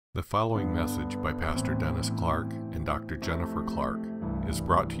The following message by Pastor Dennis Clark and Dr. Jennifer Clark is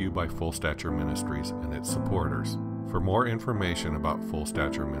brought to you by Full Stature Ministries and its supporters. For more information about Full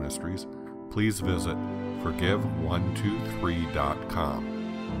Stature Ministries, please visit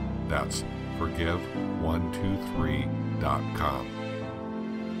forgive123.com. That's forgive123.com.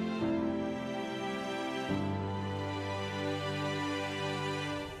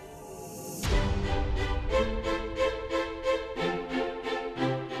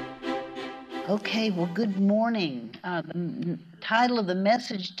 Okay, well, good morning. The title of the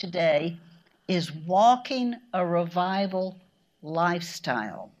message today is Walking a Revival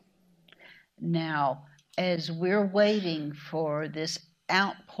Lifestyle. Now, as we're waiting for this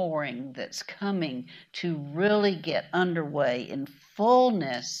outpouring that's coming to really get underway in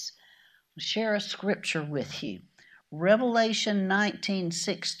fullness, I'll share a scripture with you. Revelation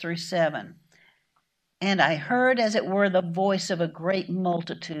 19:6-7. And I heard, as it were, the voice of a great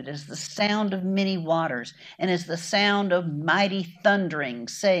multitude, as the sound of many waters, and as the sound of mighty thundering,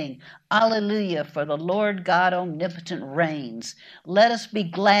 saying, Alleluia, for the Lord God omnipotent reigns. Let us be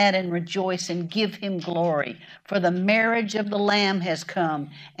glad and rejoice and give him glory, for the marriage of the Lamb has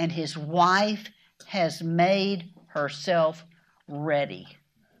come, and his wife has made herself ready.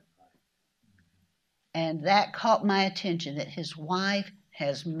 And that caught my attention, that his wife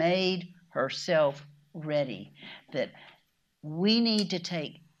has made herself ready, that we need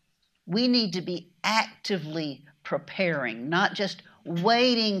to be actively preparing, not just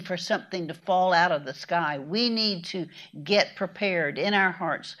waiting for something to fall out of the sky. We need to get prepared in our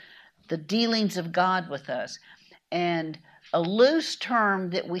hearts, the dealings of God with us. And a loose term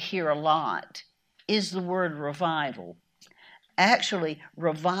that we hear a lot is the word revival. Actually,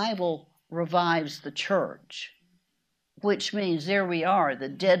 revival revives the church, which means there we are, the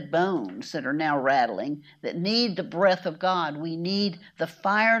dead bones that are now rattling, that need the breath of God. We need the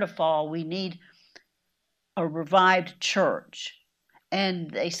fire to fall. We need a revived church.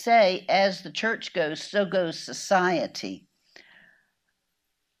 And they say, as the church goes, so goes society.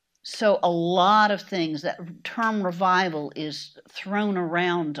 So a lot of things, that term revival is thrown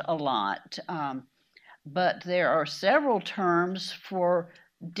around a lot. But there are several terms for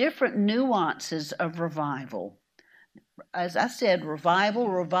different nuances of revival. As I said, revival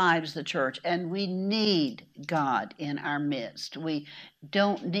revives the church, and we need God in our midst. We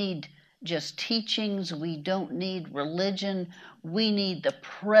don't need just teachings. We don't need religion. We need the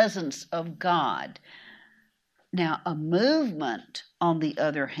presence of God. Now, a movement, on the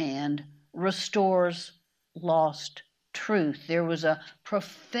other hand, restores lost truth. There was a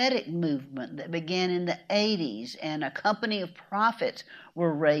prophetic movement that began in the 80s, and a company of prophets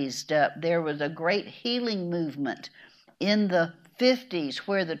were raised up. There was a great healing movement in the 50s,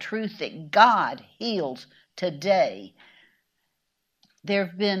 where the truth that God heals today. There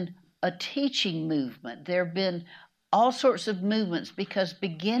have been a teaching movement. There have been all sorts of movements, because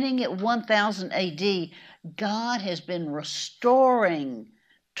beginning at 1000 AD, God has been restoring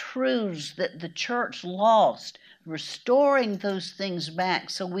truths that the church lost, restoring those things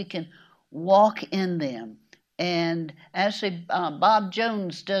back so we can walk in them. And actually, Bob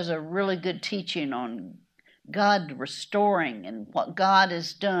Jones does a really good teaching on God restoring and what God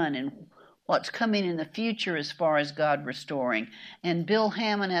has done and what's coming in the future as far as God restoring. And Bill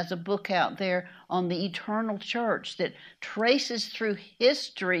Hammond has a book out there on the eternal church that traces through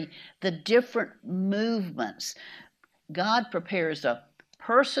history the different movements. God prepares a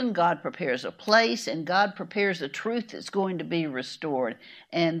person, God prepares a place, and God prepares a truth that's going to be restored,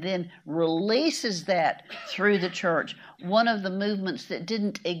 and then releases that through the church. One of the movements that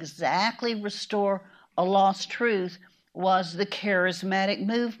didn't exactly restore a lost truth was the charismatic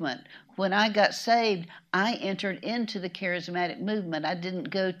movement. When I got saved, I entered into the charismatic movement. I didn't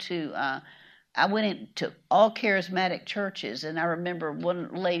go to, I went into all charismatic churches, and I remember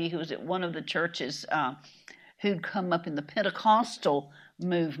one lady who was at one of the churches who'd come up in the Pentecostal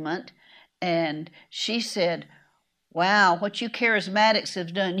movement, and she said, wow, what you charismatics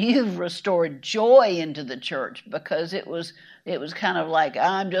have done, you've restored joy into the church, because it was kind of like,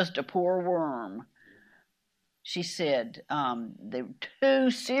 I'm just a poor worm. She said, they were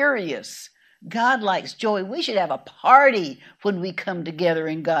too serious. God likes joy. We should have a party when we come together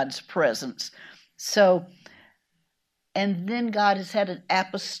in God's presence. So, and then God has had an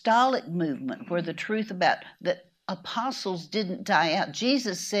apostolic movement where the truth about the apostles didn't die out.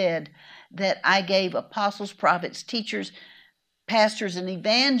 Jesus said that I gave apostles, prophets, teachers, pastors, and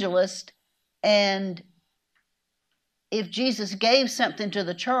evangelists, and if Jesus gave something to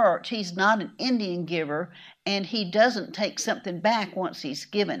the church, he's not an Indian giver, and he doesn't take something back once he's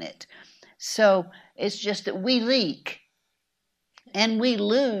given it. So it's just that we leak. And we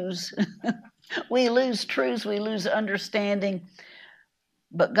lose. We lose truth, we lose understanding.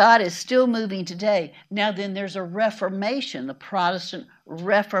 But God is still moving today. Now then, there's a Reformation, the Protestant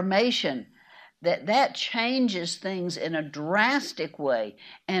Reformation, that changes things in a drastic way.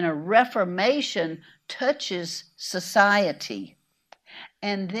 And a Reformation touches society.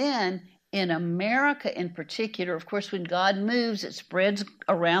 And then in America in particular, of course, when God moves, it spreads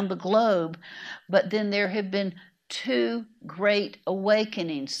around the globe. But then there have been two great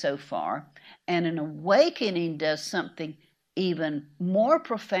awakenings so far. And an awakening does something even more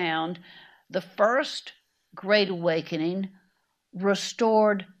profound. The first great awakening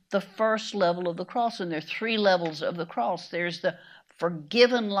restored the first level of the cross, and there are three levels of the cross. There's the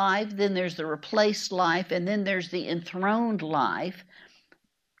forgiven life, then there's the replaced life, and then there's the enthroned life,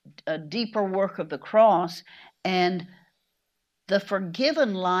 a deeper work of the cross. And the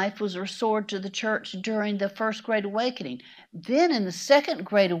forgiven life was restored to the church during the first Great Awakening. Then in the second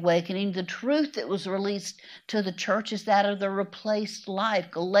Great Awakening, the truth that was released to the church is that of the replaced life.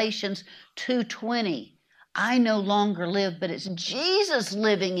 Galatians 2:20. I no longer live, but it's Jesus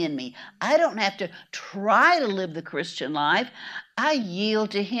living in me. I don't have to try to live the Christian life. I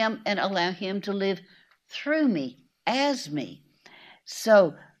yield to him and allow him to live through me, as me.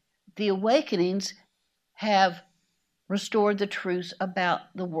 So the awakenings have restored the truths about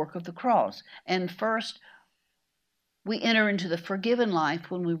the work of the cross. And first, we enter into the forgiven life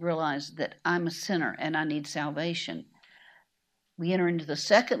when we realize that I'm a sinner and I need salvation. We enter into the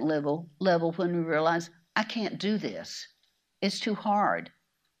second level when we realize I can't do this. It's too hard.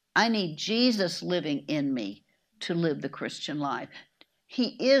 I need Jesus living in me to live the Christian life.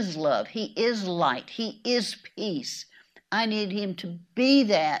 He is love. He is light. He is peace. I need him to be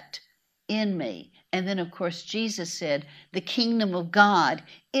that in me. And then, of course, Jesus said, the kingdom of God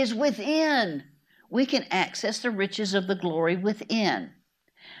is within. We can access the riches of the glory within.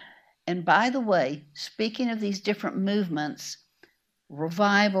 And by the way, speaking of these different movements,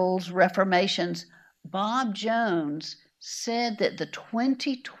 revivals, reformations, Bob Jones said that the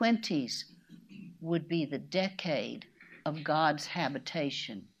 2020s would be the decade of God's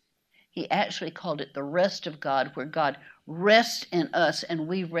habitation. He actually called it the rest of God, where God rests in us and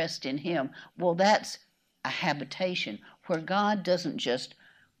we rest in him. Well, that's a habitation where God doesn't just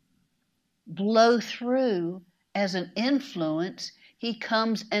blow through as an influence. He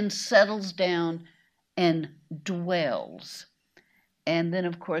comes and settles down and dwells. And then,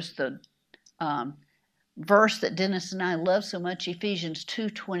 of course, the verse that Dennis and I love so much, Ephesians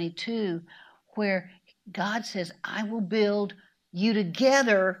 2:22, where God says, I will build you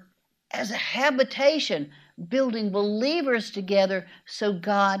together as a habitation, building believers together so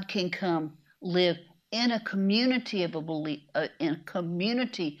God can come live in a community of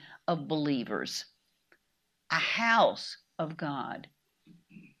believers, a house of God,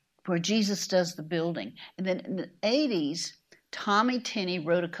 where Jesus does the building. And then in the 80s, Tommy Tenney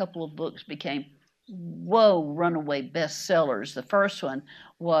wrote a couple of books, became runaway bestsellers. The first one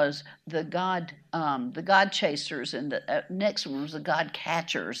was the God Chasers, and the next one was the God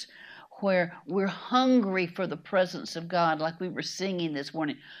Catchers, where we're hungry for the presence of God, like we were singing this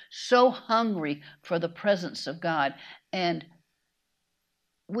morning, so hungry for the presence of God. And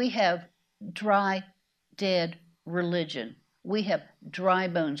we have dry, dead religion. We have dry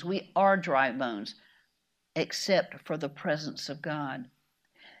bones. We are dry bones, except for the presence of God.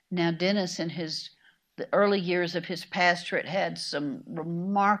 Now, Dennis, in the early years of his pastorate, had some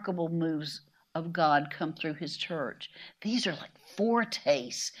remarkable moves of God come through his church. These are like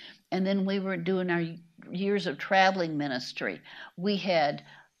foretastes. And then we were doing our years of traveling ministry. We had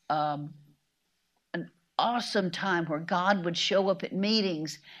an awesome time where God would show up at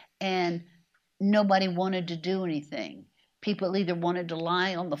meetings and nobody wanted to do anything. People either wanted to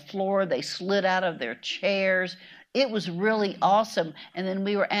lie on the floor, they slid out of their chairs. It was really awesome. And then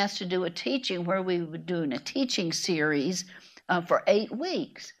we were asked to do a teaching where we were doing a teaching series for 8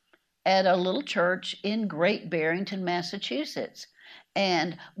 weeks at a little church in Great Barrington, Massachusetts.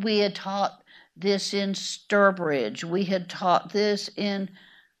 And we had taught this in Sturbridge. We had taught this in,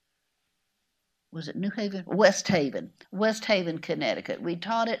 was it New Haven? West Haven, Connecticut. We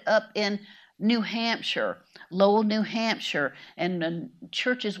taught it up in New Hampshire, Lowell, New Hampshire, and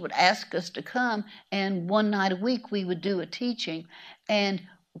churches would ask us to come, and one night a week we would do a teaching, and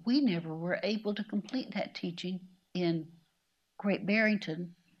we never were able to complete that teaching in Great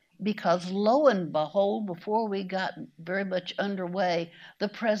Barrington, because lo and behold, before we got very much underway, the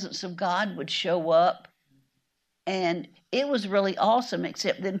presence of God would show up, and it was really awesome,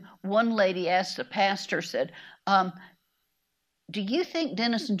 except then one lady asked the pastor, said, do you think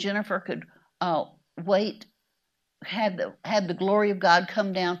Dennis and Jennifer could wait had the glory of God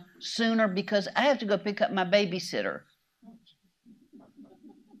come down sooner because I have to go pick up my babysitter.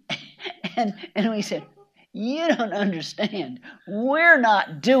 And we said, you don't understand. We're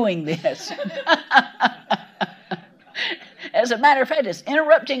not doing this. As a matter of fact, it's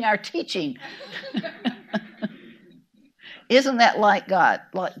interrupting our teaching. Isn't that like God?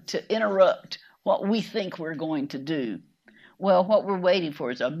 Like to interrupt what we think we're going to do. Well, what we're waiting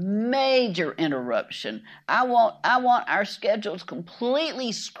for is a major interruption. I want our schedules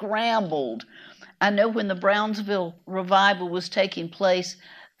completely scrambled. I know when the Brownsville revival was taking place,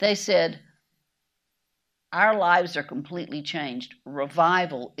 they said, our lives are completely changed.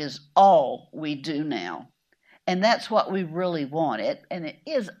 Revival is all we do now. And that's what we really want. And it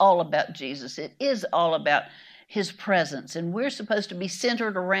is all about Jesus. It is all about his presence. And we're supposed to be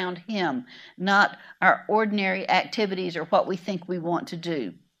centered around him, not our ordinary activities or what we think we want to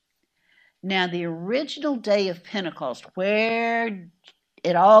do. Now, the original day of Pentecost, where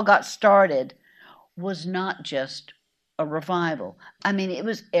it all got started, was not just a revival. I mean, it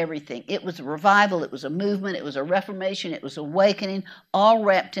was everything. It was a revival, it was a movement, it was a reformation, it was awakening, all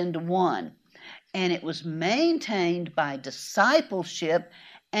wrapped into one. And it was maintained by discipleship,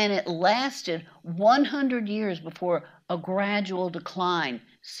 and it lasted 100 years before a gradual decline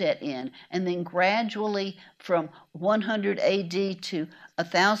set in. And then gradually from 100 AD to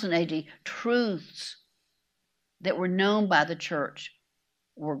 1000 AD, truths that were known by the church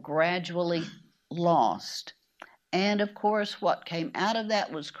were gradually lost. And of course, what came out of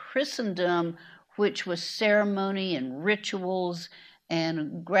that was Christendom, which was ceremony and rituals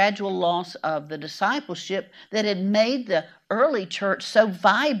and gradual loss of the discipleship that had made the early church so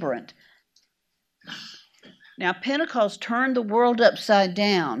vibrant. Now, Pentecost turned the world upside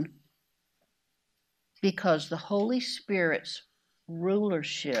down because the Holy Spirit's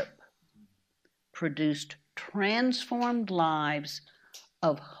rulership produced transformed lives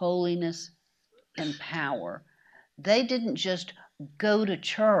of holiness and power. They didn't just go to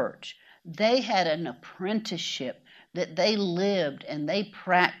church. They had an apprenticeship that they lived and they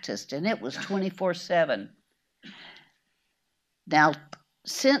practiced, and it was 24/7. Now,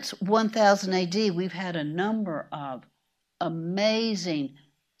 since 1000 AD, we've had a number of amazing,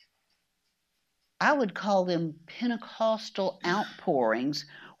 I would call them Pentecostal outpourings,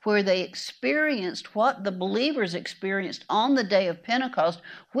 where they experienced what the believers experienced on the day of Pentecost,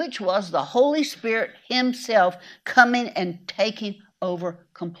 which was the Holy Spirit himself coming and taking over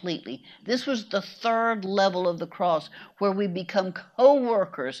completely. This was the third level of the cross, where we become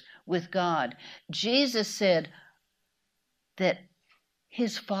co-workers with God. Jesus said that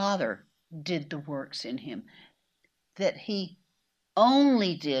his Father did the works in him, that he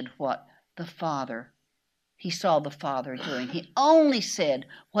only did what he saw the Father doing. He only said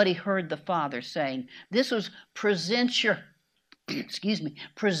what he heard the Father saying. This was present your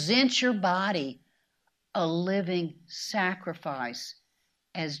body a living sacrifice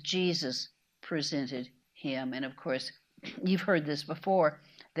as Jesus presented him. And of course, you've heard this before,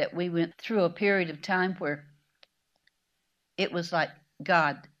 that we went through a period of time where it was like,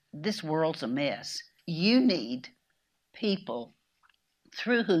 God, this world's a mess. You need people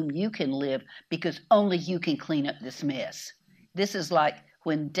through whom you can live, because only you can clean up this mess. This is like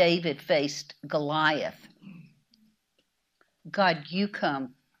when David faced Goliath. God, you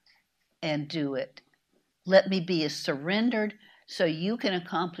come and do it. Let me be as surrendered so you can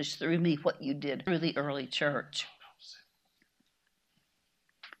accomplish through me what you did through the early church.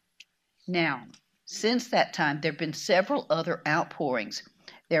 Now, since that time, there have been several other outpourings.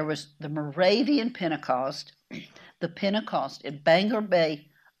 There was the Moravian Pentecost, the Pentecost in Bangor Bay,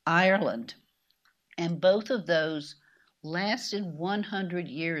 Ireland, and both of those lasted 100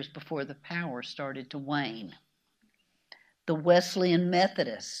 years before the power started to wane. The Wesleyan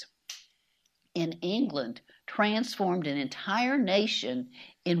Methodists in England transformed an entire nation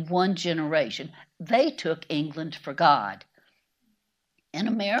in one generation. They took England for God. In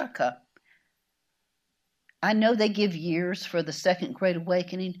America, I know they give years for the Second Great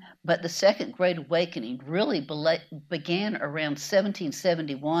Awakening, but the Second Great Awakening really began around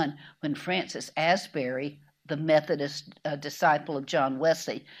 1771 when Francis Asbury, the Methodist disciple of John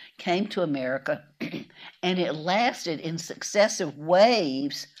Wesley, came to America, and it lasted in successive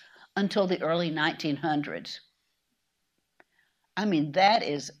waves until the early 1900s. I mean, that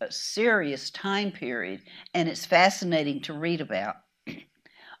is a serious time period, and it's fascinating to read about.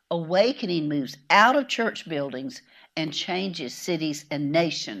 Awakening moves out of church buildings and changes cities and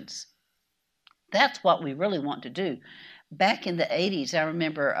nations. That's what we really want to do. Back in the 80s, I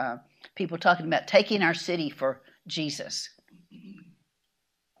remember people talking about taking our city for Jesus.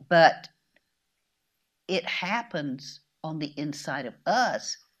 But it happens on the inside of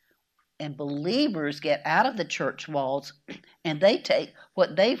us, and believers get out of the church walls and they take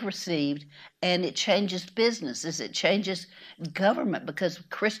what they've received, and it changes businesses, it changes government, because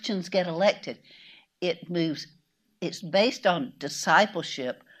Christians get elected. It moves, it's based on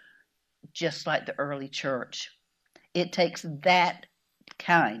discipleship, just like the early church. It takes that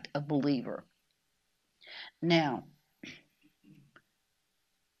kind of believer. Now,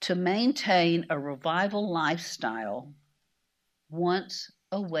 to maintain a revival lifestyle once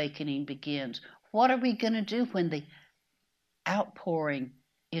awakening begins, what are we going to do when the outpouring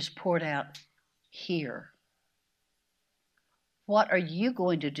is poured out here? What are you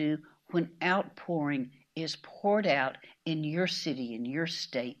going to do when outpouring is poured out in your city, in your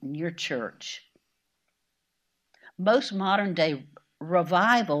state, in your church? Most modern day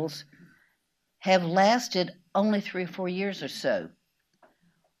revivals have lasted only 3 or 4 years or so.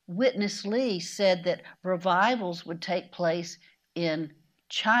 Witness Lee said that revivals would take place in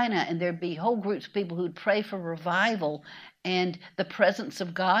China, and there'd be whole groups of people who'd pray for revival, and the presence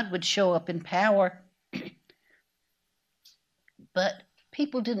of God would show up in power. But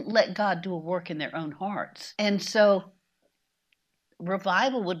people didn't let God do a work in their own hearts. And so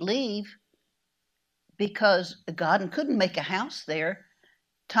revival would leave because God couldn't make a house there.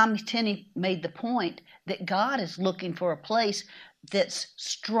 Tommy Tenney made the point that God is looking for a place that's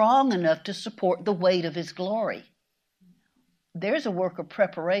strong enough to support the weight of his glory. There's a work of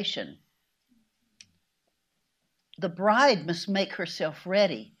preparation. The bride must make herself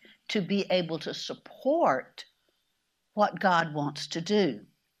ready to be able to support what God wants to do.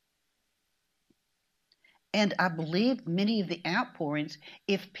 And I believe many of the outpourings,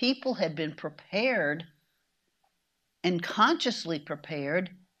 if people had been prepared and consciously prepared,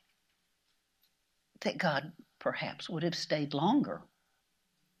 that God perhaps would have stayed longer.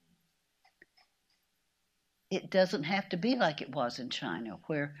 It doesn't have to be like it was in China,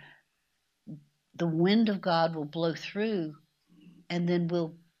 where the wind of God will blow through and then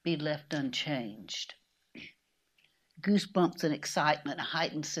we'll be left unchanged. Goosebumps and excitement, a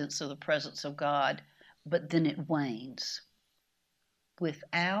heightened sense of the presence of God, but then it wanes.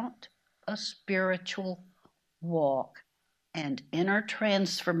 Without a spiritual walk and inner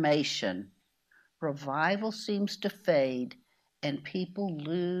transformation, revival seems to fade and people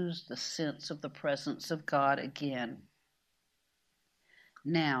lose the sense of the presence of God again.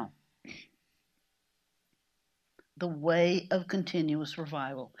 Now, the way of continuous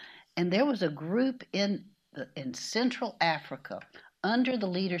revival. And there was a group in Central Africa under the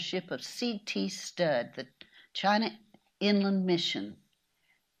leadership of C.T. Studd, the China Inland Mission.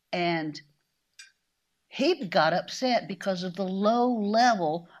 And he got upset because of the low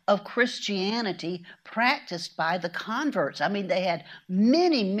level of Christianity practiced by the converts. I mean, they had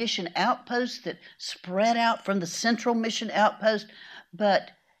many mission outposts that spread out from the central mission outpost,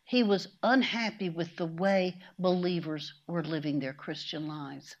 but he was unhappy with the way believers were living their Christian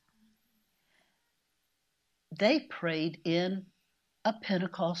lives. They prayed in a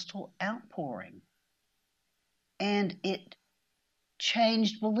Pentecostal outpouring, and it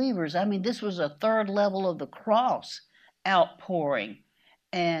changed believers. I mean, this was a third level of the cross outpouring,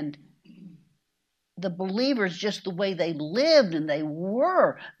 and the believers, just the way they lived and they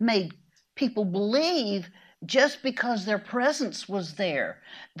were, made people believe just because their presence was there.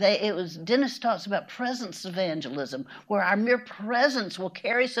 Dennis talks about presence evangelism, where our mere presence will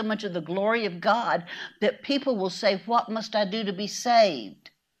carry so much of the glory of God that people will say, "What must I do to be saved?"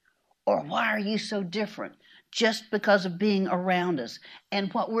 Or, "Why are you so different?" Just because of being around us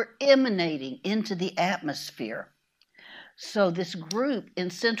and what we're emanating into the atmosphere. So this group in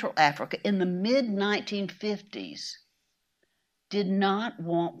Central Africa in the mid-1950s did not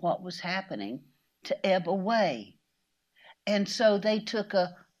want what was happening to ebb away. And so they took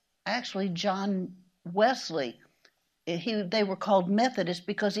actually John Wesley, they were called Methodists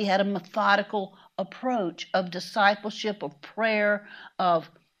because he had a methodical approach of discipleship, of prayer, of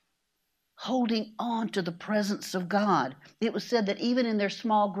holding on to the presence of God. It was said that even in their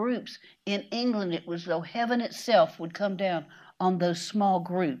small groups in England, it was though heaven itself would come down on those small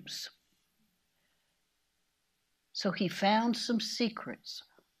groups. So he found some secrets.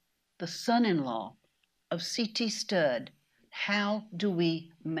 The son-in-law of C.T. Studd. How do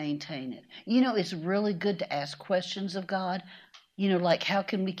we maintain it? You know, it's really good to ask questions of God. You know, like, how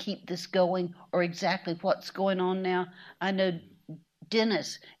can we keep this going, or exactly what's going on now? I know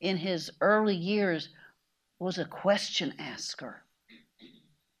Dennis, in his early years, was a question asker.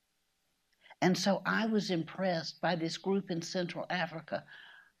 And so I was impressed by this group in Central Africa.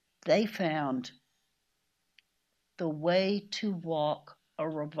 They found the way to walk a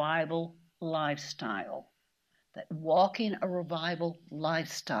revival lifestyle, that walking a revival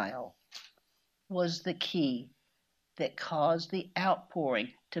lifestyle was the key that caused the outpouring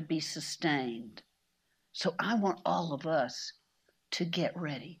to be sustained. So I want all of us to get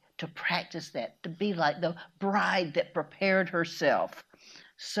ready, to practice that, to be like the bride that prepared herself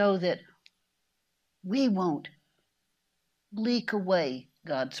so that we won't leak away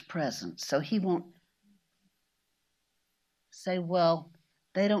God's presence. So He won't say, well,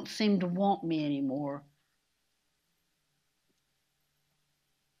 they don't seem to want me anymore,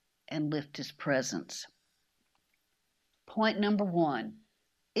 and lift His presence. Point number 1,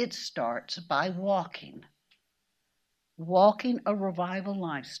 it starts by walking. Walking a revival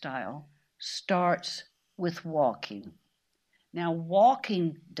lifestyle starts with walking. Now,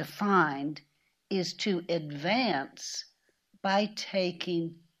 walking defined is to advance by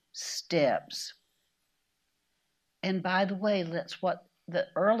taking steps. And by the way, that's what the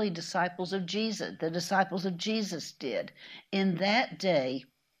early disciples of Jesus did. In that day,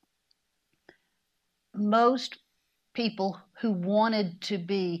 most people who wanted to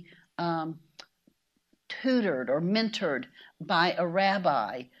be tutored or mentored by a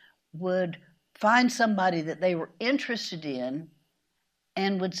rabbi would find somebody that they were interested in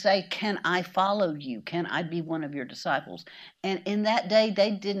and would say, can I follow you? Can I be one of your disciples? And in that day,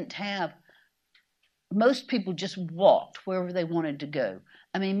 they didn't have, most people just walked wherever they wanted to go.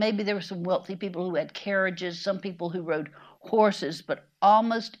 I mean, maybe there were some wealthy people who had carriages, some people who rode horses, but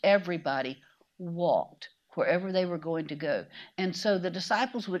almost everybody walked wherever they were going to go. And so the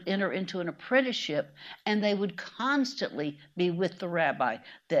disciples would enter into an apprenticeship, and they would constantly be with the rabbi.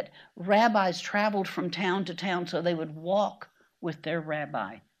 That rabbis traveled from town to town, so they would walk with their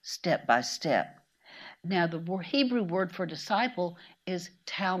rabbi step by step. Now, the Hebrew word for disciple is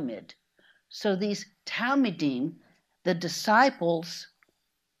talmid. So these talmidim, the disciples,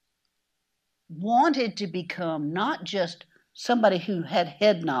 wanted to become not just somebody who had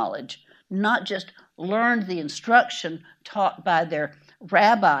head knowledge, not just learned the instruction taught by their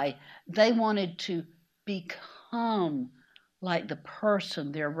rabbi. They wanted to become like the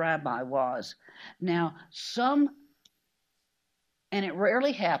person their rabbi was. Now, and it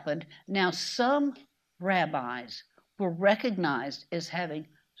rarely happened, now some rabbis were recognized as having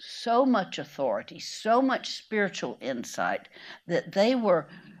so much authority, so much spiritual insight, that they were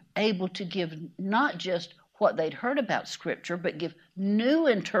able to give not just what they'd heard about Scripture, but give new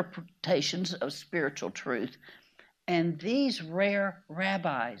interpretations of spiritual truth. And these rare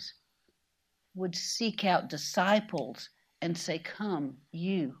rabbis would seek out disciples and say, come,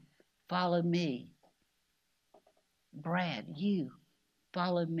 you, follow me. Brad, you,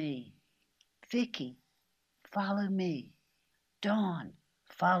 follow me. Vicky, follow me. Dawn,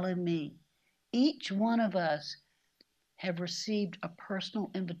 follow me. Each one of us have received a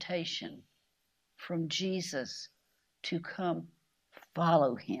personal invitation from Jesus to come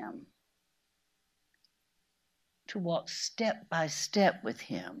follow Him, to walk step by step with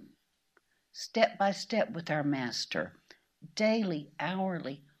Him, step by step with our Master, daily,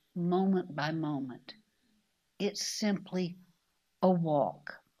 hourly, moment by moment. It's simply a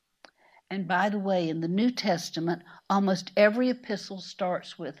walk. And by the way, in the New Testament, almost every epistle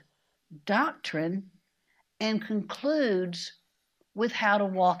starts with doctrine and concludes with how to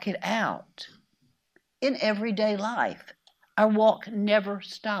walk it out. In everyday life, our walk never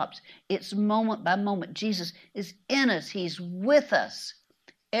stops. It's moment by moment. Jesus is in us. He's with us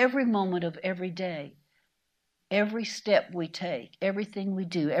every moment of every day, every step we take, everything we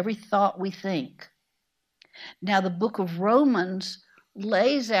do, every thought we think. Now, the book of Romans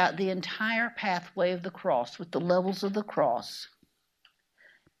lays out the entire pathway of the cross with the levels of the cross.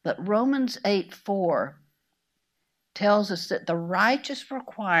 But Romans 8:4 tells us that the righteous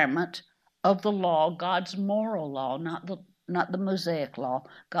requirement of the law, God's moral law, not the Mosaic law,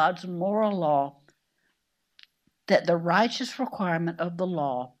 God's moral law, that the righteous requirement of the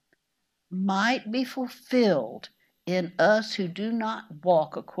law might be fulfilled in us who do not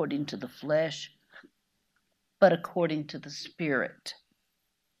walk according to the flesh, but according to the Spirit.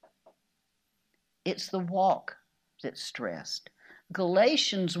 It's the walk that's stressed.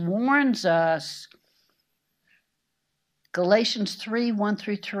 Galatians warns us, Galatians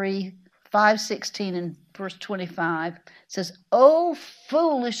 3:1-3, 5:16 and verse 25 says, O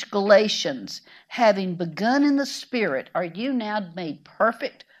foolish Galatians, having begun in the Spirit, are you now made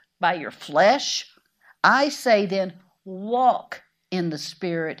perfect by your flesh? I say then, walk in the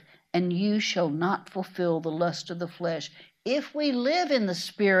Spirit, and you shall not fulfill the lust of the flesh. If we live in the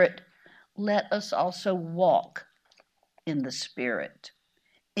Spirit, let us also walk in the Spirit.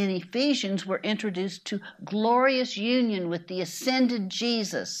 In Ephesians, we're introduced to glorious union with the ascended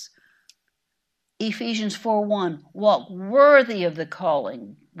Jesus. Ephesians 4:1, walk worthy of the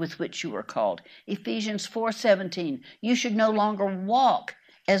calling with which you were called. Ephesians 4:17, you should no longer walk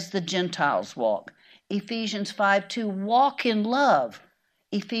as the Gentiles walk. Ephesians 5:2, walk in love.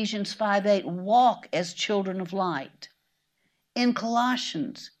 Ephesians 5:8, walk as children of light. In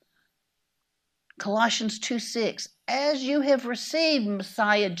Colossians 2:6, as you have received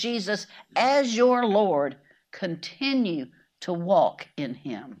Messiah Jesus as your Lord, continue to walk in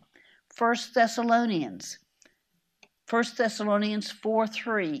him. 1 Thessalonians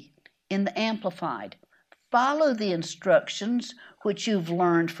 4:3 in the Amplified. Follow the instructions which you've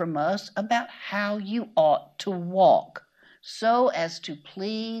learned from us about how you ought to walk, so as to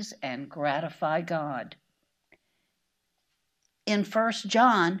please and gratify God. In 1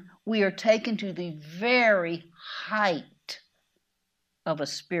 John, we are taken to the very height of a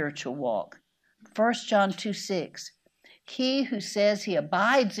spiritual walk. 1 John 2:6, he who says he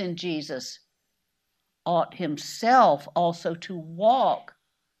abides in Jesus ought himself also to walk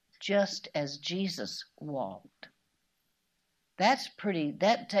just as Jesus walked.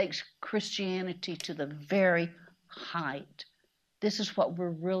 That takes Christianity to the very height. This is what we're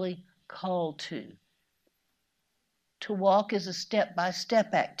really called to. To walk is a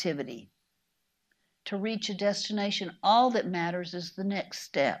step-by-step activity. To reach a destination, all that matters is the next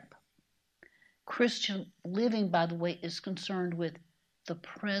step. Christian living, by the way, is concerned with the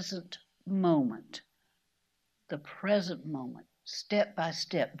present moment. The present moment, step by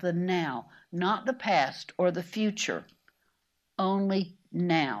step, the now, not the past or the future, only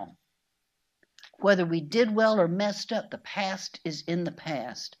now. Whether we did well or messed up, the past is in the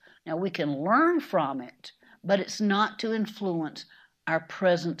past. Now we can learn from it, but it's not to influence our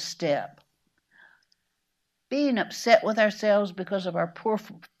present step. Being upset with ourselves because of our poor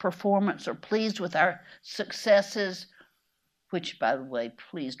performance or pleased with our successes, which, by the way,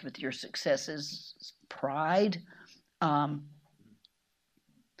 pleased with your successes is pride,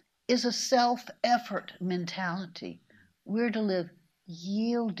 is a self-effort mentality. We're to live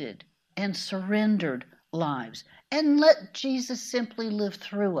yielded and surrendered lives and let Jesus simply live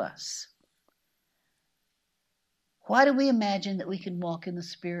through us. Why do we imagine that we can walk in the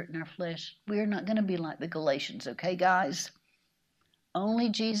Spirit in our flesh? We're not going to be like the Galatians, okay, guys? Only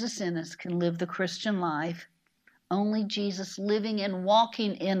Jesus in us can live the Christian life. Only Jesus living and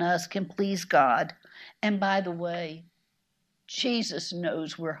walking in us can please God. And by the way, Jesus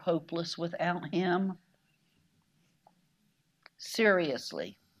knows we're hopeless without him.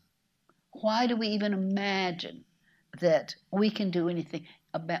 Seriously. Why do we even imagine that we can do anything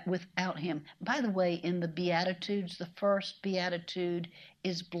without him? By the way, in the Beatitudes, the first Beatitude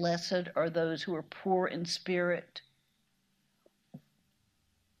is blessed are those who are poor in spirit.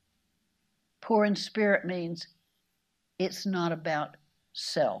 Poor in spirit means it's not about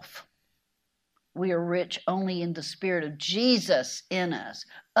self. We are rich only in the Spirit of Jesus in us.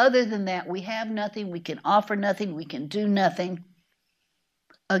 Other than that, we have nothing, we can offer nothing, we can do nothing.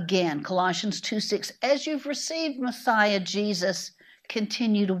 Again, Colossians 2:6, as you've received Messiah Jesus,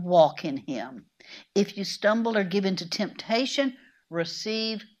 continue to walk in him. If you stumble or give into temptation,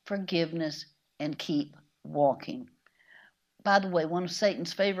 receive forgiveness and keep walking. By the way, one of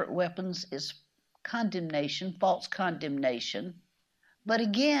Satan's favorite weapons is condemnation, false condemnation. But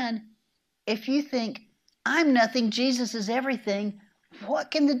again, if you think, I'm nothing, Jesus is everything,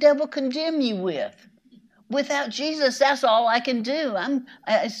 what can the devil condemn you with? Without Jesus, that's all I can do. I'm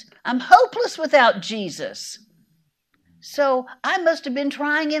hopeless without Jesus. So I must have been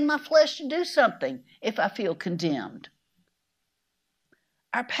trying in my flesh to do something if I feel condemned.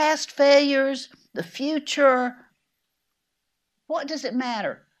 Our past failures, the future, what does it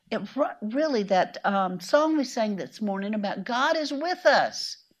matter? Really, that song we sang this morning about God is with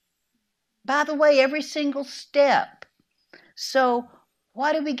us. By the way, every single step. So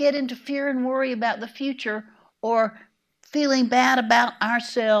why do we get into fear and worry about the future or feeling bad about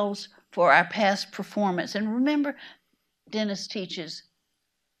ourselves for our past performance? And remember, Dennis teaches,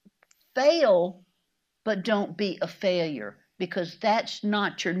 fail, but don't be a failure, because that's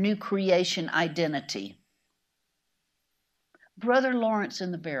not your new creation identity. Brother Lawrence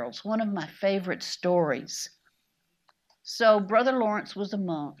in the Barrels, one of my favorite stories. So Brother Lawrence was a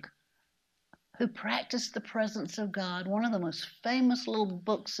monk who practiced the presence of God. One of the most famous little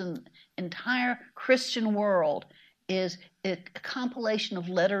books in the entire Christian world is a compilation of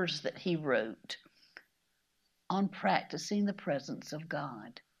letters that he wrote on practicing the presence of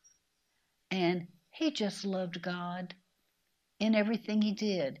God. And he just loved God in everything he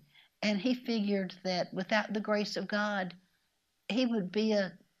did. And he figured that without the grace of God, he would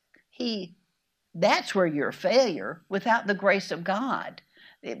be that's where you're a failure, without the grace of God.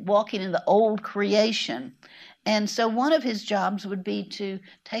 walking in the old creation. And so one of his jobs would be to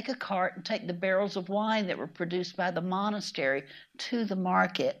take a cart and take the barrels of wine that were produced by the monastery to the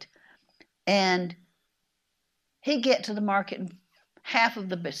market. And he'd get to the market, and half of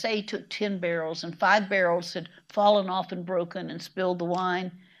the, say he took 10 barrels, and 5 barrels had fallen off and broken and spilled the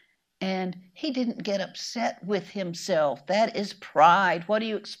wine. And he didn't get upset with himself. That is pride. What do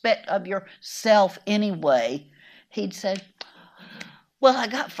you expect of yourself anyway? He'd say, well, I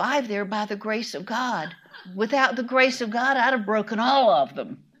got 5 there by the grace of God. Without the grace of God, I'd have broken all of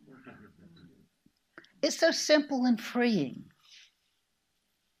them. It's so simple and freeing.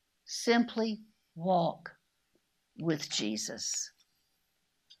 Simply walk with Jesus.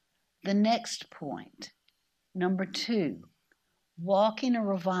 The next point, number 2, walking a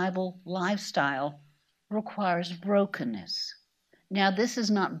revival lifestyle requires brokenness. Now, this is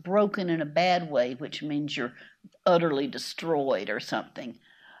not broken in a bad way, which means you're utterly destroyed or something.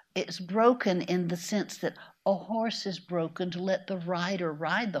 It's broken in the sense that a horse is broken to let the rider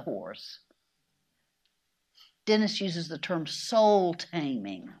ride the horse. Dennis uses the term soul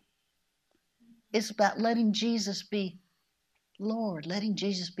taming. It's about letting Jesus be Lord, letting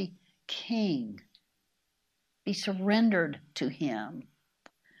Jesus be King, be surrendered to him.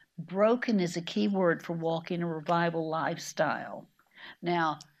 Broken is a key word for walking a revival lifestyle.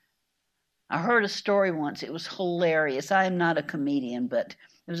 Now, I heard a story once. It was hilarious. I am not a comedian, but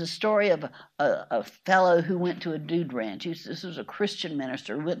it was a story of a fellow who went to a dude ranch. This was a Christian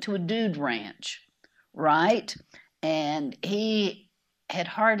minister who went to a dude ranch, right? And he had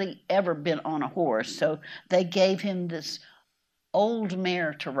hardly ever been on a horse, so they gave him this old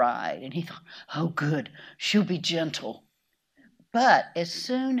mare to ride, and he thought, oh, good, she'll be gentle. But as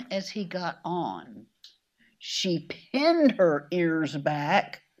soon as he got on, she pinned her ears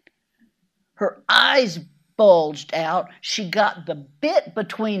back, her eyes bulged out, she got the bit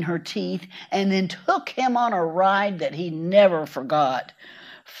between her teeth, and then took him on a ride that he never forgot.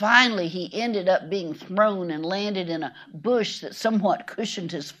 Finally, he ended up being thrown and landed in a bush that somewhat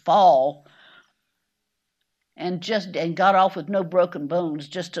cushioned his fall, and got off with no broken bones,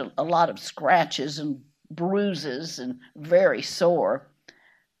 just a lot of scratches and bruises and very sore.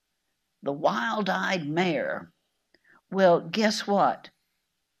 The wild-eyed mare. Well, guess what?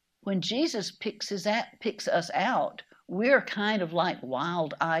 When Jesus picks us out, we're kind of like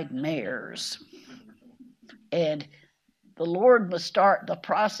wild-eyed mares. And the Lord must start the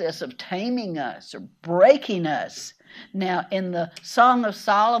process of taming us or breaking us. Now, in the Song of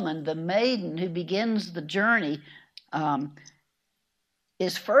Solomon, the maiden who begins the journey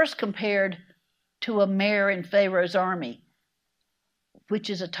is first compared to a mare in Pharaoh's army, which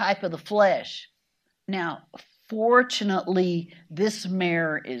is a type of the flesh. Now, fortunately, this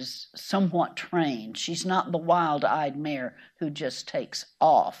mare is somewhat trained. She's not the wild-eyed mare who just takes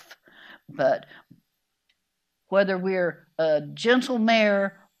off. But whether we're a gentle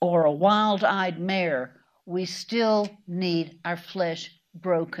mare or a wild-eyed mare, we still need our flesh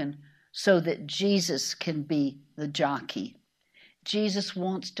broken so that Jesus can be the jockey. Jesus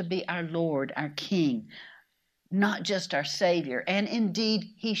wants to be our Lord, our King, not just our Savior. And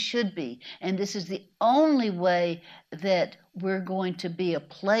indeed, he should be. And this is the only way that we're going to be a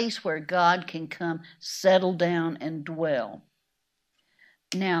place where God can come, settle down, and dwell.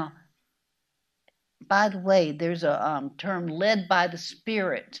 Now, by the way, there's a term, led by the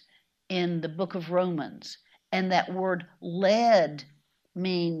Spirit, in the book of Romans. And that word led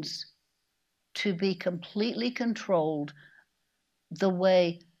means to be completely controlled the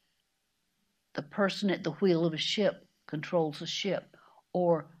way the person at the wheel of a ship controls a ship,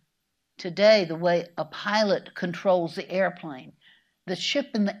 or today the way a pilot controls the airplane. The ship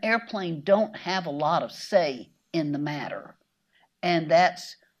and the airplane don't have a lot of say in the matter, and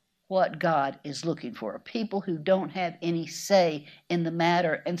that's what God is looking for, people who don't have any say in the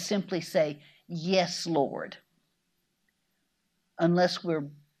matter and simply say, yes, Lord. Unless we're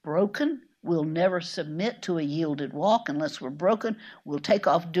broken, we'll never submit to a yielded walk. Unless we're broken, we'll take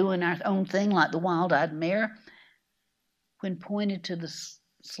off doing our own thing like the wild-eyed mare. When pointed to the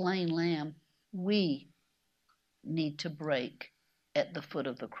slain lamb, we need to break at the foot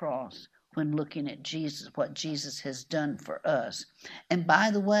of the cross when looking at Jesus, what Jesus has done for us. And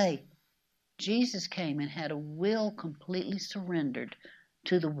by the way, Jesus came and had a will completely surrendered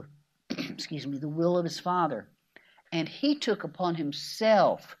to the the will of his Father. And he took upon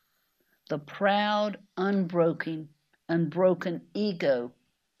himself the proud, unbroken ego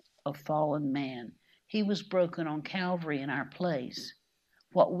of fallen man. He was broken on Calvary in our place.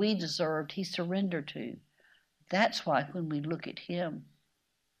 What we deserved, he surrendered to. That's why when we look at him,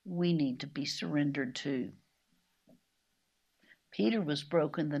 we need to be surrendered to. Peter was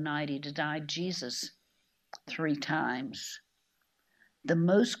broken the night he denied Jesus 3 times. The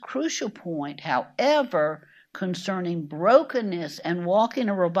most crucial point, however, concerning brokenness and walking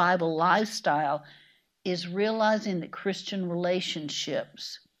a revival lifestyle is realizing that Christian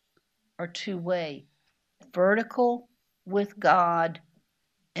relationships are two-way, vertical with God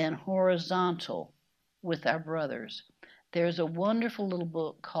and horizontal with our brothers. There's a wonderful little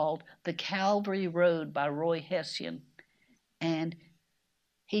book called The Calvary Road by Roy Hession, and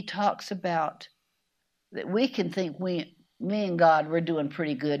he talks about that we can think me and God, we're doing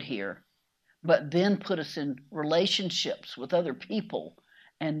pretty good here, but then put us in relationships with other people,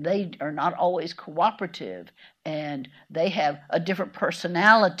 and they are not always cooperative, and they have a different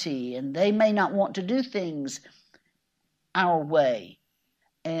personality, and they may not want to do things our way.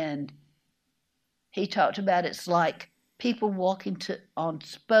 And he talked about it's like people walking on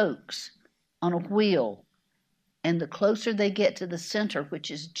spokes on a wheel, and the closer they get to the center,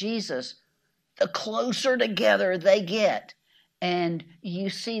 which is Jesus, the closer together they get. And you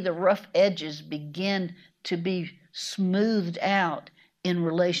see the rough edges begin to be smoothed out in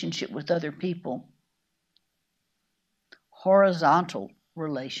relationship with other people. Horizontal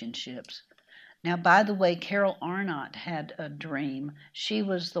relationships. Now, by the way, Carol Arnott had a dream. She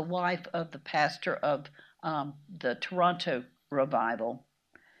was the wife of the pastor of the Toronto revival.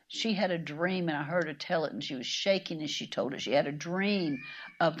 She had a dream, and I heard her tell it, and she was shaking as she told it. She had a dream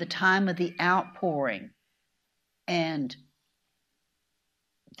of the time of the outpouring, and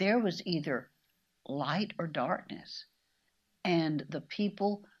there was either light or darkness, and the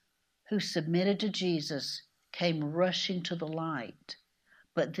people who submitted to Jesus came rushing to the light,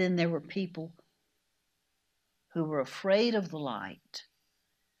 but then there were people who were afraid of the light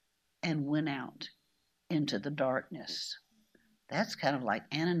and went out into the darkness. That's kind of like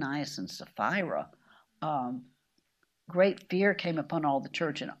Ananias and Sapphira. Great fear came upon all the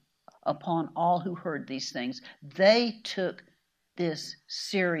church and upon all who heard these things. They took this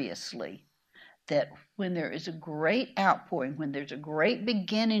seriously, that when there is a great outpouring, when there's a great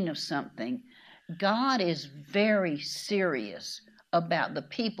beginning of something, God is very serious about the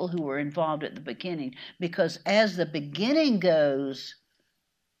people who were involved at the beginning, because as the beginning goes,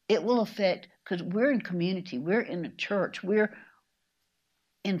 it will affect, because we're in community, we're in a church, we're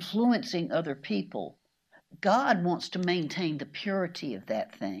influencing other people. God wants to maintain the purity of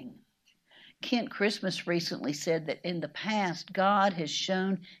that thing. Kent Christmas recently said that in the past, God has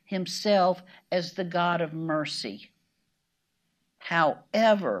shown himself as the God of mercy.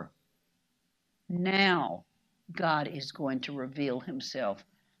 However, now God is going to reveal himself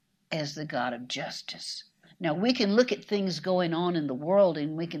as the God of justice. Now, we can look at things going on in the world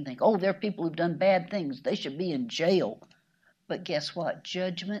and we can think, oh, there are people who've done bad things. They should be in jail. But guess what?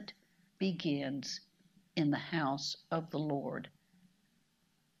 Judgment begins in the house of the Lord.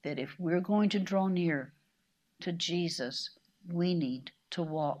 That if we're going to draw near to Jesus, we need to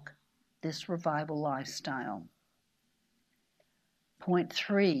walk this revival lifestyle. Point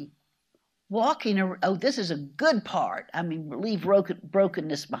 3, this is a good part. I mean, leave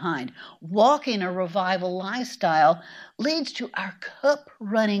brokenness behind. Walking a revival lifestyle leads to our cup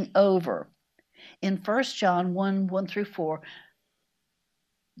running over. In 1 John 1:1-4,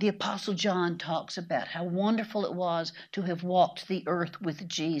 the Apostle John talks about how wonderful it was to have walked the earth with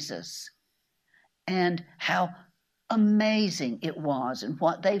Jesus, and how amazing it was, and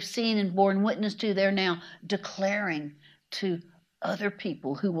what they've seen and borne witness to, they're now declaring to other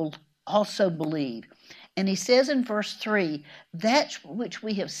people who will also believe. And he says in verse 3, that which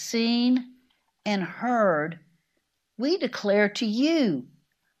we have seen and heard, we declare to you.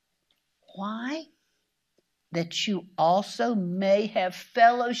 Why? That you also may have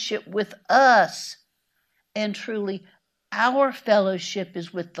fellowship with us. And truly, our fellowship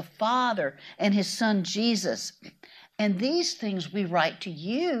is with the Father and his Son Jesus. And these things we write to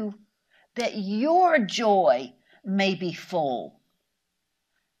you, that your joy may be full.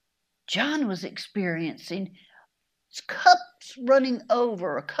 John was experiencing cups running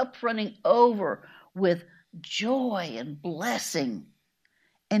over, a cup running over with joy and blessing.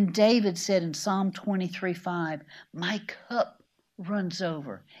 And David said in Psalm 23:5, my cup runs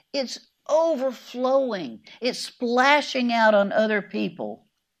over. It's overflowing. It's splashing out on other people.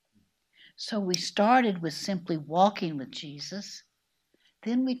 So we started with simply walking with Jesus.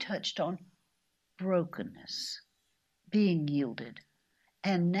 Then we touched on brokenness, being yielded.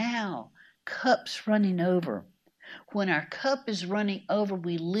 And now, cups running over. When our cup is running over,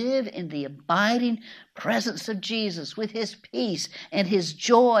 we live in the abiding presence of Jesus with his peace and his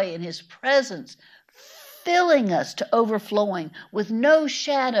joy and his presence filling us to overflowing with no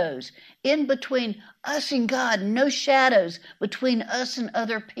shadows in between us and God, no shadows between us and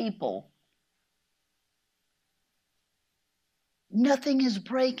other people. Nothing is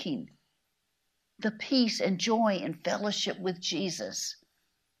breaking the peace and joy and fellowship with Jesus.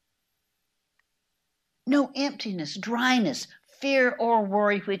 No emptiness, dryness, fear, or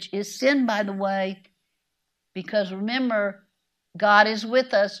worry, which is sin, by the way, because remember, God is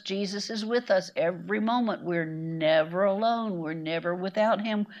with us. Jesus is with us every moment. We're never alone. We're never without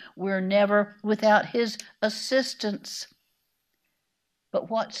Him. We're never without His assistance. But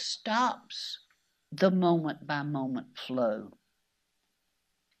what stops the moment by moment flow?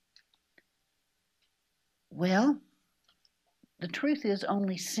 Well, the truth is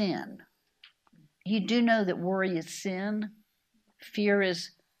only sin. You do know that worry is sin. Fear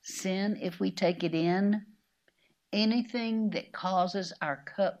is sin if we take it in. Anything that causes our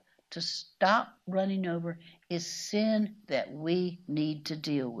cup to stop running over is sin that we need to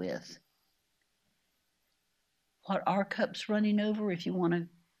deal with. What are cups running over, if you want to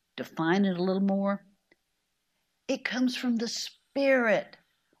define it a little more? It comes from the Spirit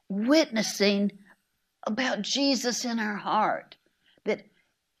witnessing about Jesus in our heart, that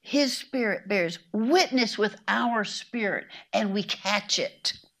His Spirit bears witness with our spirit, and we catch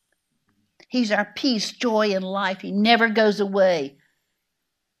it. He's our peace, joy, and life. He never goes away.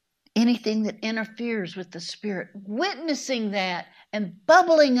 Anything that interferes with the Spirit, witnessing that and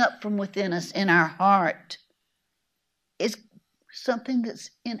bubbling up from within us in our heart, is something that's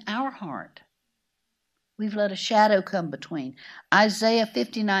in our heart. We've let a shadow come between. Isaiah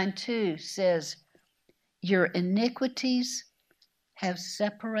 59:2 says, "Your iniquities have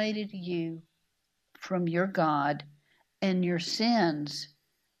separated you from your God, and your sins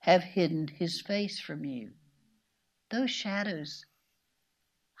have hidden His face from you." Those shadows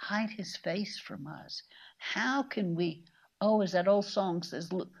hide His face from us. How can we, as that old song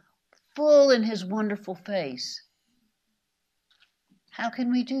says, look full in His wonderful face? How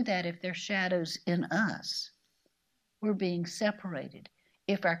can we do that if there's shadows in us? We're being separated.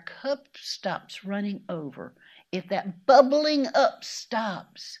 If our cup stops running over, if that bubbling up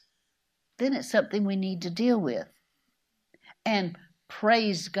stops, then it's something we need to deal with. And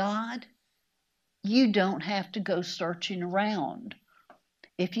praise God, you don't have to go searching around.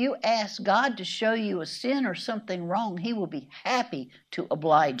 If you ask God to show you a sin or something wrong, He will be happy to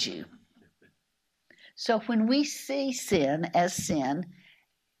oblige you. So when we see sin as sin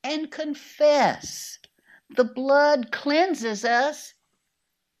and confess, the blood cleanses us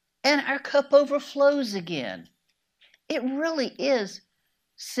and our cup overflows again. It really is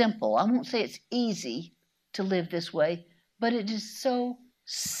simple. I won't say it's easy to live this way, but it is so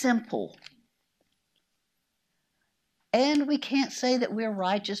simple. And we can't say that we're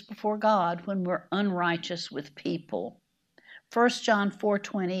righteous before God when we're unrighteous with people. 1 John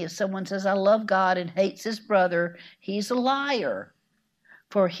 4:20, if someone says, "I love God," and hates his brother, he's a liar.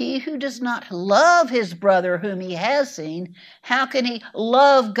 For he who does not love his brother whom he has seen, how can he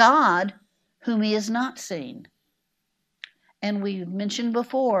love God whom he has not seen? And we mentioned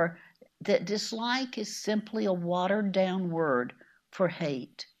before that dislike is simply a watered down word for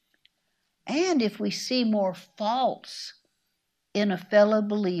hate. And if we see more faults in a fellow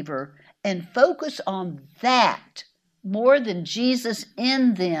believer and focus on that more than Jesus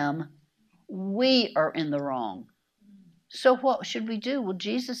in them, we are in the wrong. So what should we do? Well,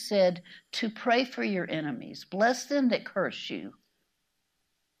 Jesus said to pray for your enemies. Bless them that curse you.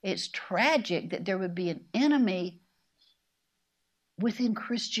 It's tragic that there would be an enemy within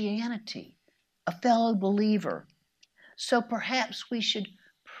Christianity, a fellow believer. So perhaps we should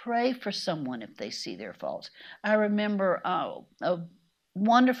pray for someone if they see their faults. I remember a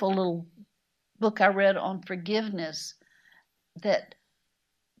wonderful little book I read on forgiveness that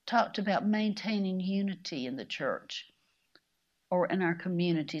talked about maintaining unity in the church or in our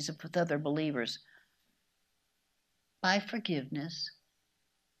communities with other believers by forgiveness.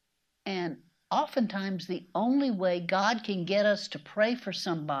 And oftentimes the only way God can get us to pray for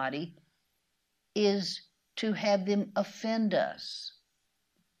somebody is to have them offend us.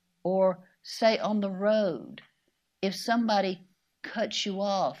 Or say on the road, if somebody cuts you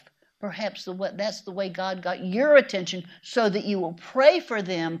off, perhaps that's the way God got your attention, so that you will pray for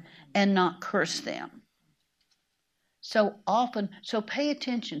them and not curse them. So pay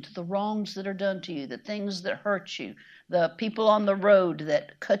attention to the wrongs that are done to you, the things that hurt you, the people on the road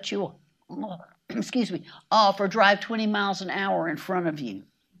that cut you off or drive 20 miles an hour in front of you.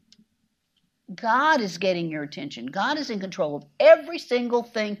 God is getting your attention. God is in control of every single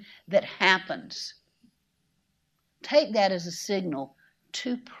thing that happens. Take that as a signal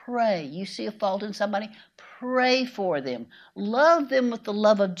to pray. You see a fault in somebody, pray for them. Love them with the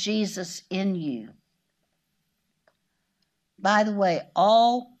love of Jesus in you. By the way,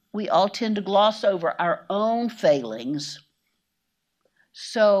 we all tend to gloss over our own failings.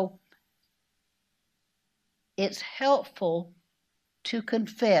 So it's helpful to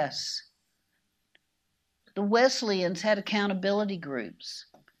confess. The Wesleyans had accountability groups,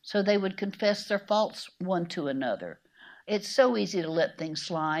 so they would confess their faults one to another. It's so easy to let things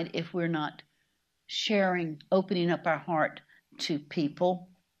slide if we're not sharing, opening up our heart to people.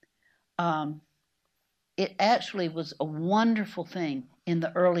 It actually was a wonderful thing in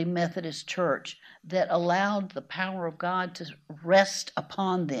the early Methodist Church that allowed the power of God to rest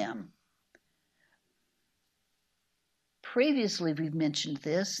upon them. Previously, we've mentioned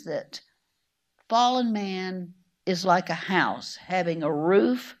this, that fallen man is like a house having a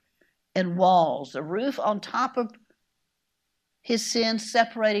roof and walls. A roof on top of his sins,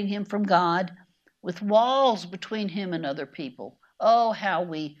 separating him from God, with walls between him and other people. Oh, how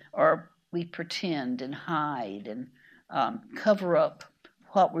we pretend and hide and cover up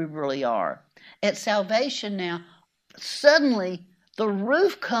what we really are. At salvation now, suddenly the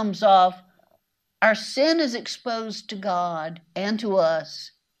roof comes off. Our sin is exposed to God and to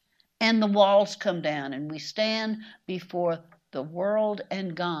us, and the walls come down, and we stand before the world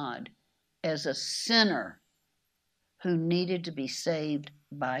and God as a sinner who needed to be saved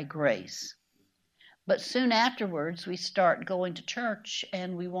by grace. But soon afterwards, we start going to church,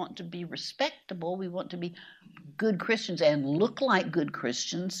 and we want to be respectable. We want to be good Christians and look like good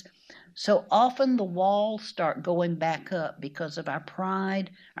Christians. So often the walls start going back up because of our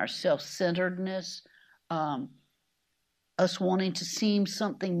pride, our self-centeredness, us wanting to seem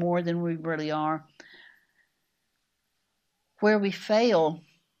something more than we really are. Where we fail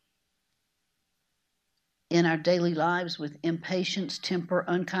in our daily lives with impatience, temper,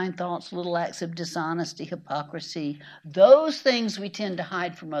 unkind thoughts, little acts of dishonesty, hypocrisy, those things we tend to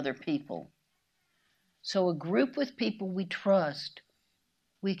hide from other people. So a group with people we trust,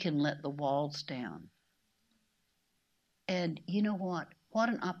 we can let the walls down. And you know what? What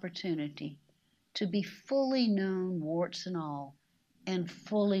an opportunity to be fully known, warts and all, and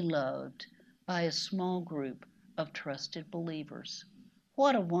fully loved by a small group of trusted believers.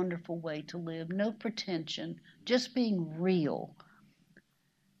 What a wonderful way to live. No pretension, just being real.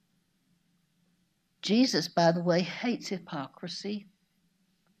 Jesus, by the way, hates hypocrisy.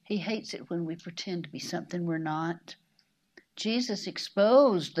 He hates it when we pretend to be something we're not. Jesus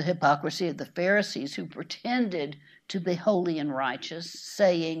exposed the hypocrisy of the Pharisees who pretended to be holy and righteous,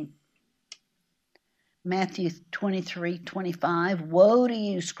 saying, Matthew 23:25, "Woe to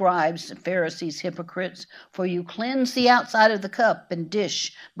you, scribes and Pharisees, hypocrites, for you cleanse the outside of the cup and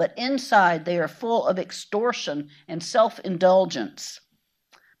dish, but inside they are full of extortion and self-indulgence."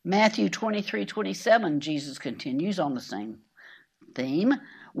 Matthew 23:27, Jesus continues on the same theme.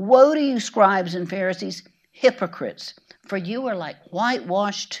 "Woe to you, scribes and Pharisees, hypocrites, for you are like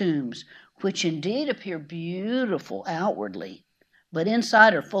whitewashed tombs, which indeed appear beautiful outwardly, but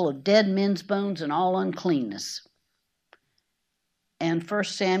inside are full of dead men's bones and all uncleanness." And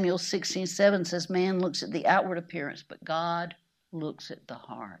 1 Samuel 16:7 says, "Man looks at the outward appearance, but God looks at the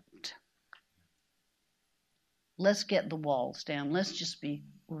heart." Let's get the walls down. Let's just be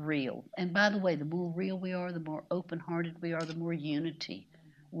real. And by the way, the more real we are, the more open-hearted we are, the more unity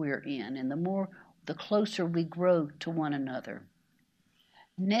we're in, and the closer we grow to one another.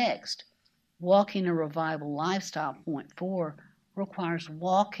 Next, walking a revival lifestyle, point 4, requires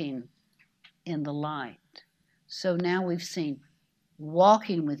walking in the light. So now we've seen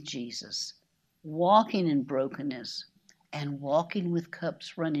walking with Jesus, walking in brokenness, and walking with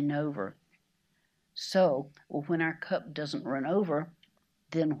cups running over. So, when our cup doesn't run over,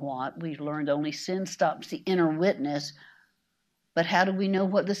 then what? We've learned only sin stops the inner witness. But how do we know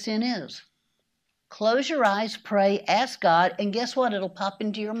what the sin is? Close your eyes, pray, ask God, and guess what? It'll pop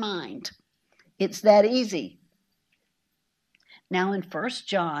into your mind. It's that easy. Now in 1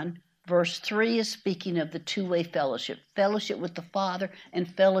 John, verse 3 is speaking of the two-way fellowship, fellowship with the Father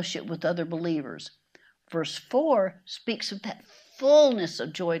and fellowship with other believers. Verse 4 speaks of that fullness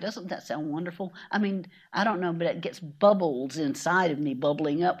of joy. Doesn't that sound wonderful? I mean, I don't know, but it gets bubbles inside of me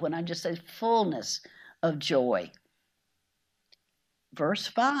bubbling up when I just say fullness of joy. Verse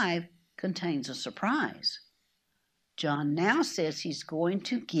 5 contains a surprise. John now says he's going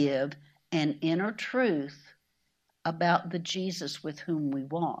to give an inner truth about the Jesus with whom we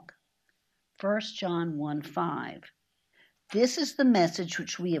walk. 1 John 1:5. "This is the message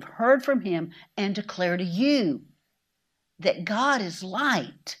which we have heard from him and declare to you, that God is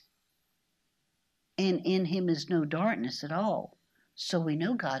light, and in him is no darkness at all. So we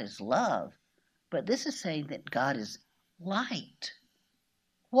know God is love, but this is saying that God is light.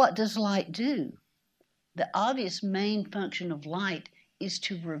 What does light do? The obvious main function of light is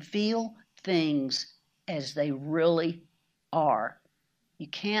to reveal things as they really are. You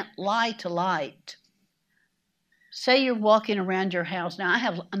can't lie to light. Say you're walking around your house. Now, I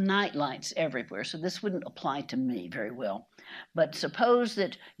have night lights everywhere, so this wouldn't apply to me very well. But suppose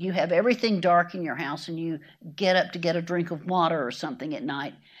that you have everything dark in your house and you get up to get a drink of water or something at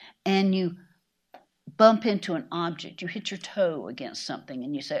night, and you bump into an object. You hit your toe against something,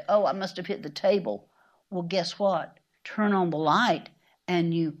 and you say, oh, I must have hit the table. Well, guess what? Turn on the light,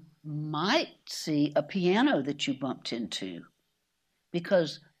 and you might see a piano that you bumped into,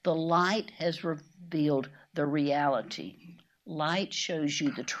 because the light has revealed the reality. Light shows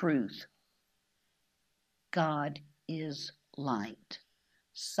you the truth. God is light.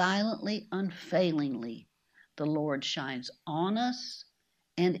 Silently, unfailingly, the Lord shines on us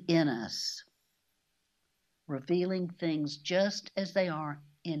and in us, revealing things just as they are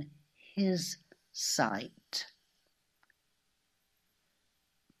in His sight.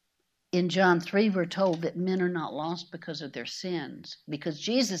 In John 3, we're told that men are not lost because of their sins, because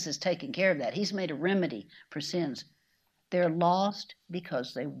Jesus has taken care of that. He's made a remedy for sins. They're lost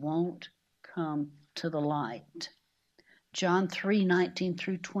because they won't come to the light. John 3:19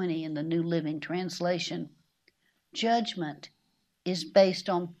 through 20 in the New Living Translation. Judgment is based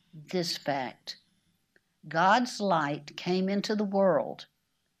on this fact. God's light came into the world,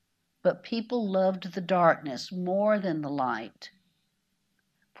 but people loved the darkness more than the light,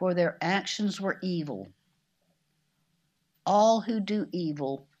 for their actions were evil. All who do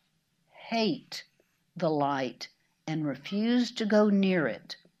evil hate the light and refuse to go near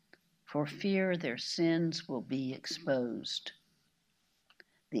it, for fear their sins will be exposed.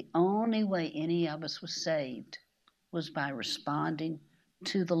 The only way any of us was saved was by responding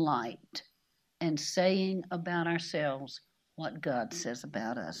to the light and saying about ourselves what God says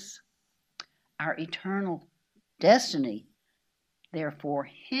about us. Our eternal destiny, therefore,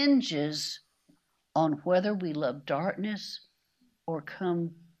 hinges on whether we love darkness or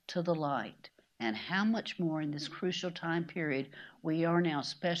come to the light, and how much more in this crucial time period we are now,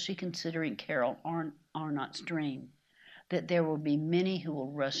 especially considering Carol Arnott's dream, that there will be many who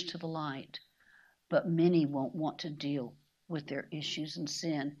will rush to the light, but many won't want to deal with their issues and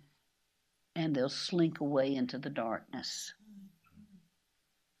sin, and they'll slink away into the darkness.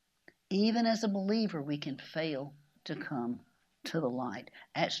 Even as a believer, we can fail to come to the light.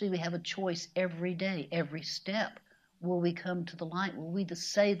 Actually, we have a choice every day, every step. Will we come to the light? Will we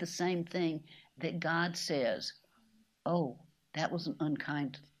say the same thing that God says? Oh, that was an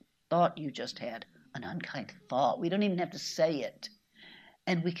unkind thought you just had. An unkind thought. We don't even have to say it.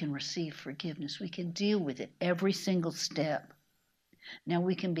 And we can receive forgiveness. We can deal with it every single step. Now,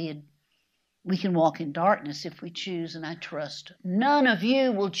 we can walk in darkness if we choose, and I trust none of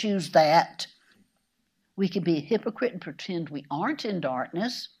you will choose that. We can be a hypocrite and pretend we aren't in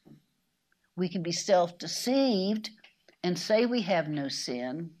darkness. We can be self-deceived and say we have no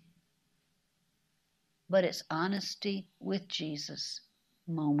sin. But it's honesty with Jesus,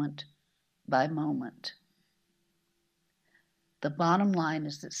 moment by moment. The bottom line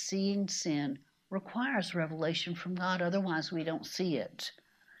is that seeing sin requires revelation from God, otherwise we don't see it.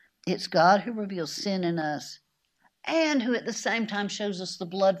 It's God who reveals sin in us and who at the same time shows us the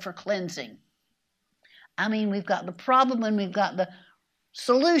blood for cleansing. I mean, we've got the problem and we've got the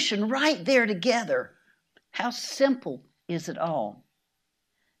solution right there together. How simple is it all?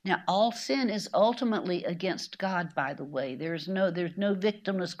 Now, all sin is ultimately against God, by the way. There's no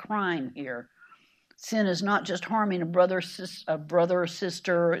victimless crime here. Sin is not just harming a brother or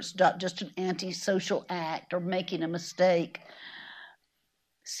sister. It's not just an antisocial act or making a mistake.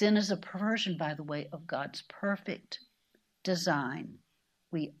 Sin is a perversion, by the way, of God's perfect design.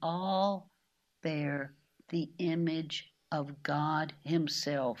 We all bear the image of God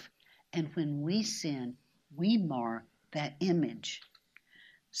Himself, and when we sin, we mar that image.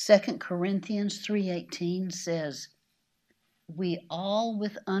 2 Corinthians 3:18 says, we all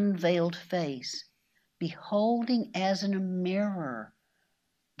with unveiled face, beholding as in a mirror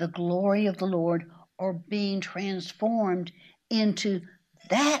the glory of the Lord, are being transformed into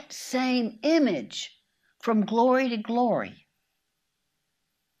that same image from glory to glory.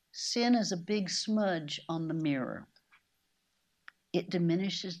 Sin is a big smudge on the mirror. It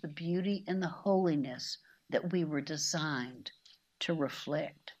diminishes the beauty and the holiness that we were designed to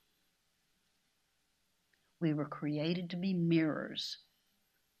reflect. We were created to be mirrors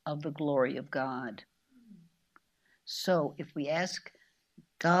of the glory of God. So if we ask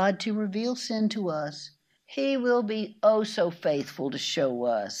God to reveal sin to us, He will be oh so faithful to show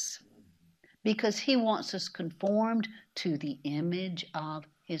us, because he wants us conformed to the image of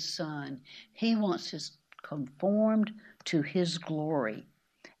his Son. He wants us conformed to his glory.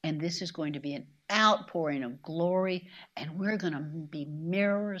 And this is going to be an outpouring of glory, and we're going to be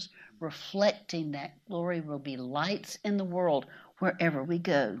mirrors reflecting that glory. We'll be lights in the world wherever we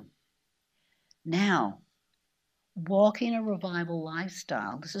go. Now, walking a revival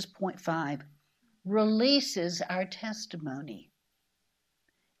lifestyle, this is point 5, releases our testimony.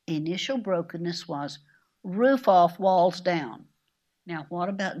 Initial brokenness was roof off, walls down. Now, what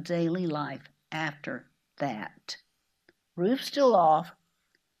about daily life after that? Roof still off,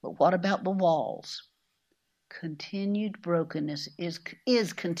 but what about the walls? Continued brokenness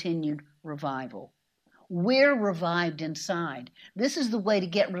is continued revival. We're revived inside. This is the way to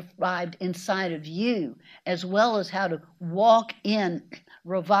get revived inside of you, as well as how to walk in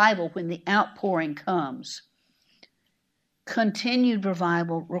revival when the outpouring comes. Continued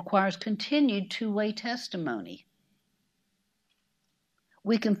revival requires continued two-way testimony.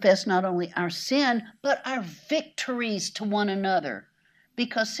 We confess not only our sin, but our victories to one another.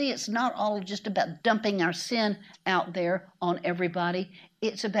 Because, see, it's not all just about dumping our sin out there on everybody.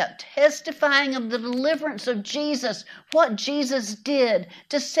 It's about testifying of the deliverance of Jesus, what Jesus did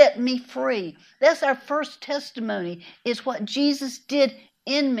to set me free. That's our first testimony, is what Jesus did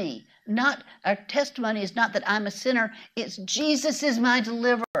in me. Not our testimony is not that I'm a sinner. It's Jesus is my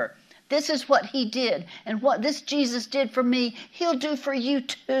deliverer. This is what he did. And what this Jesus did for me, he'll do for you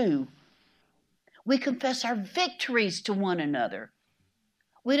too. We confess our victories to one another.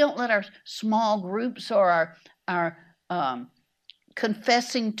 We don't let our small groups or our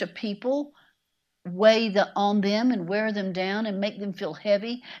confessing to people weigh on them and wear them down and make them feel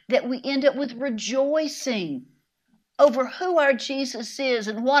heavy, that we end up with rejoicing over who our Jesus is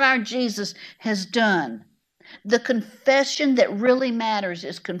and what our Jesus has done. The confession that really matters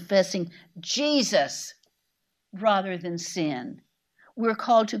is confessing Jesus rather than sin. We're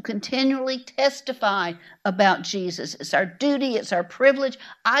called to continually testify about Jesus. It's our duty, it's our privilege.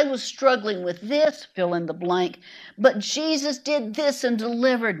 I was struggling with this, fill in the blank, but Jesus did this and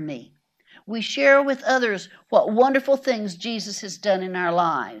delivered me. We share with others what wonderful things Jesus has done in our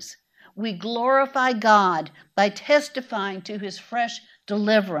lives. We glorify God by testifying to his fresh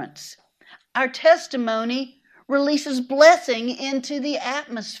deliverance. Our testimony releases blessing into the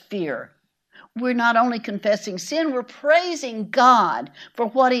atmosphere. We're not only confessing sin, we're praising God for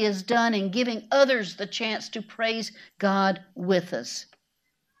what he has done and giving others the chance to praise God with us.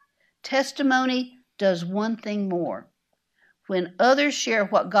 Testimony does one thing more. When others share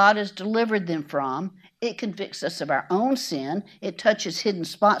what God has delivered them from, it convicts us of our own sin. It touches hidden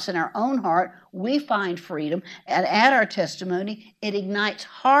spots in our own heart. We find freedom. And at our testimony, it ignites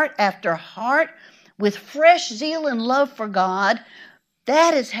heart after heart with fresh zeal and love for God.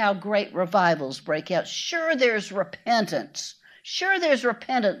 That is how great revivals break out. Sure, there's repentance. Sure, there's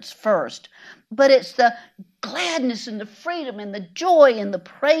repentance first. But it's the gladness and the freedom and the joy and the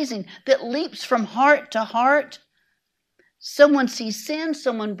praising that leaps from heart to heart. Someone sees sin,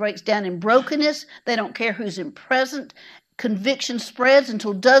 someone breaks down in brokenness. They don't care who's in present. Conviction spreads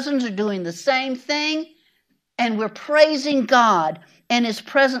until dozens are doing the same thing. And we're praising God, and his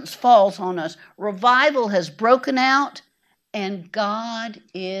presence falls on us. Revival has broken out, and God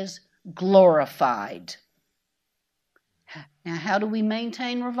is glorified. Now, how do we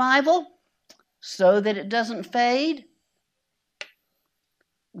maintain revival so that it doesn't fade?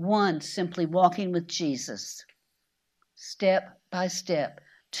 1, simply walking with Jesus, step by step.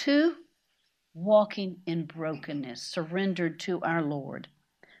 2, walking in brokenness, surrendered to our Lord.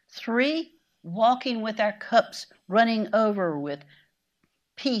 3, walking with our cups running over with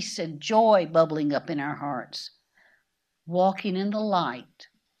peace and joy bubbling up in our hearts. Walking in the light,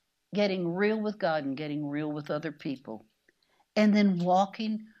 getting real with God and getting real with other people. And then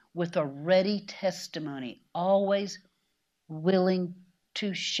walking with a ready testimony, always willing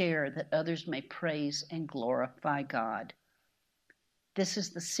to share that others may praise and glorify God. This is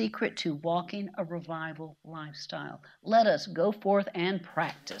the secret to walking a revival lifestyle. Let us go forth and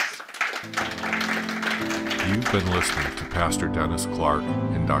practice. You've been listening to Pastor Dennis Clark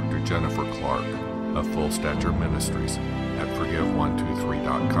and Dr. Jennifer Clark of Full Stature Ministries at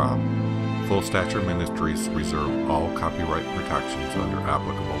Forgive123.com. Full Stature Ministries reserve all copyright protections under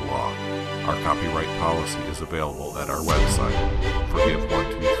applicable law. Our copyright policy is available at our website,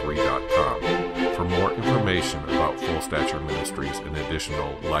 Forgive123.com. For more information about Full Stature Ministries and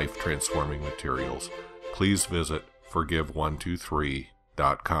additional life-transforming materials, please visit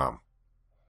Forgive123.com.